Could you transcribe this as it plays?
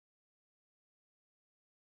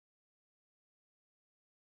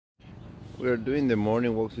We are doing the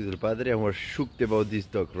morning walks with El Padre and we're shocked about this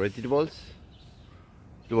dog, right, Tili Balls?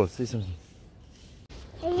 Tili Balls, say something.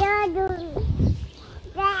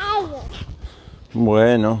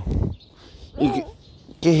 Bueno. ¿Y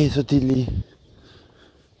qué es eso, Tili?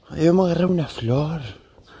 Ay, vamos a agarrar una flor.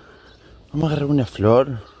 Vamos a agarrar una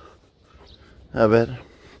flor. A ver.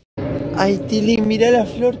 Ay, Tili, mira la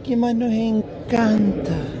flor que más nos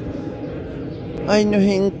encanta. Ay, nos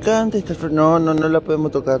encanta esta flor. No la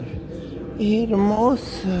podemos tocar. Es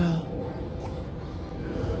hermosa.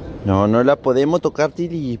 No la podemos tocar,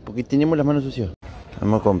 Tili, porque tenemos las manos sucias.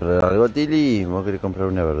 Vamos a comprar algo, Tili. Vamos a querer comprar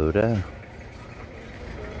una verdura.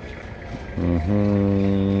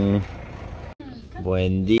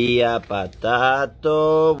 Buen día,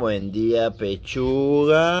 patato. Buen día,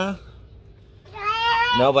 pechuga.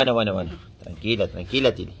 No, bueno. Tranquila,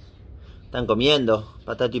 Tili. Están comiendo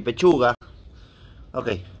patato y pechuga. Ok,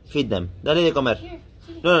 feed them. Dale de comer.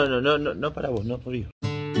 No para vos, no por yo.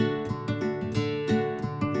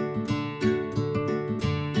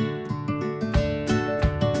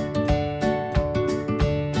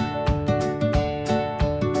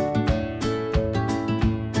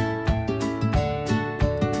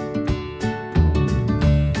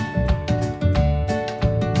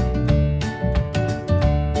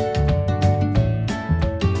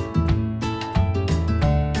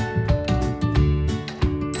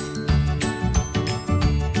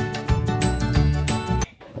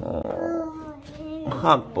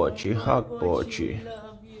 Hug Pochi.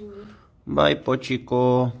 Bye,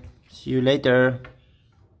 Pochico. See you later.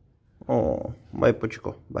 Oh, bye,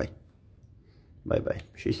 Pochico. Bye.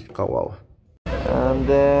 She's kawawa. And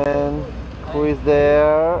then, who is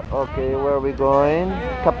there? Okay, where are we going?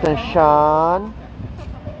 Captain Sean.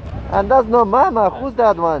 And that's not Mama. Who's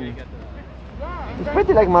that one? It's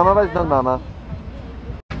pretty like Mama, but it's not Mama.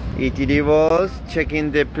 Tili Balls,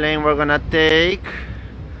 checking the plane we're gonna take.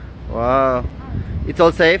 Wow. It's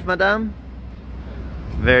all safe, madam?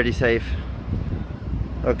 Very safe.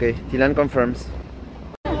 Okay, Tilan confirms.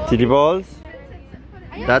 Tili Balls,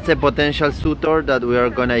 that's a potential suitor that we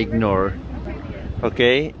are gonna ignore.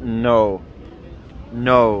 Okay, no.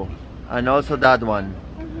 And also that one.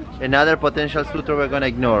 Another potential suitor we're gonna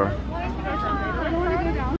ignore.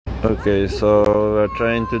 Okay, so we're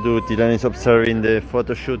trying to do, Tilan is observing the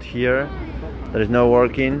photo shoot here. That is not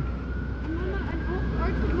working.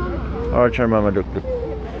 Archer Mama, look.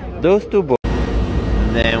 Those two boys.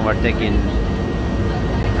 And then we're taking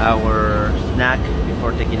our snack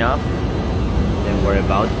before taking off. Then we're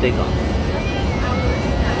about to take off.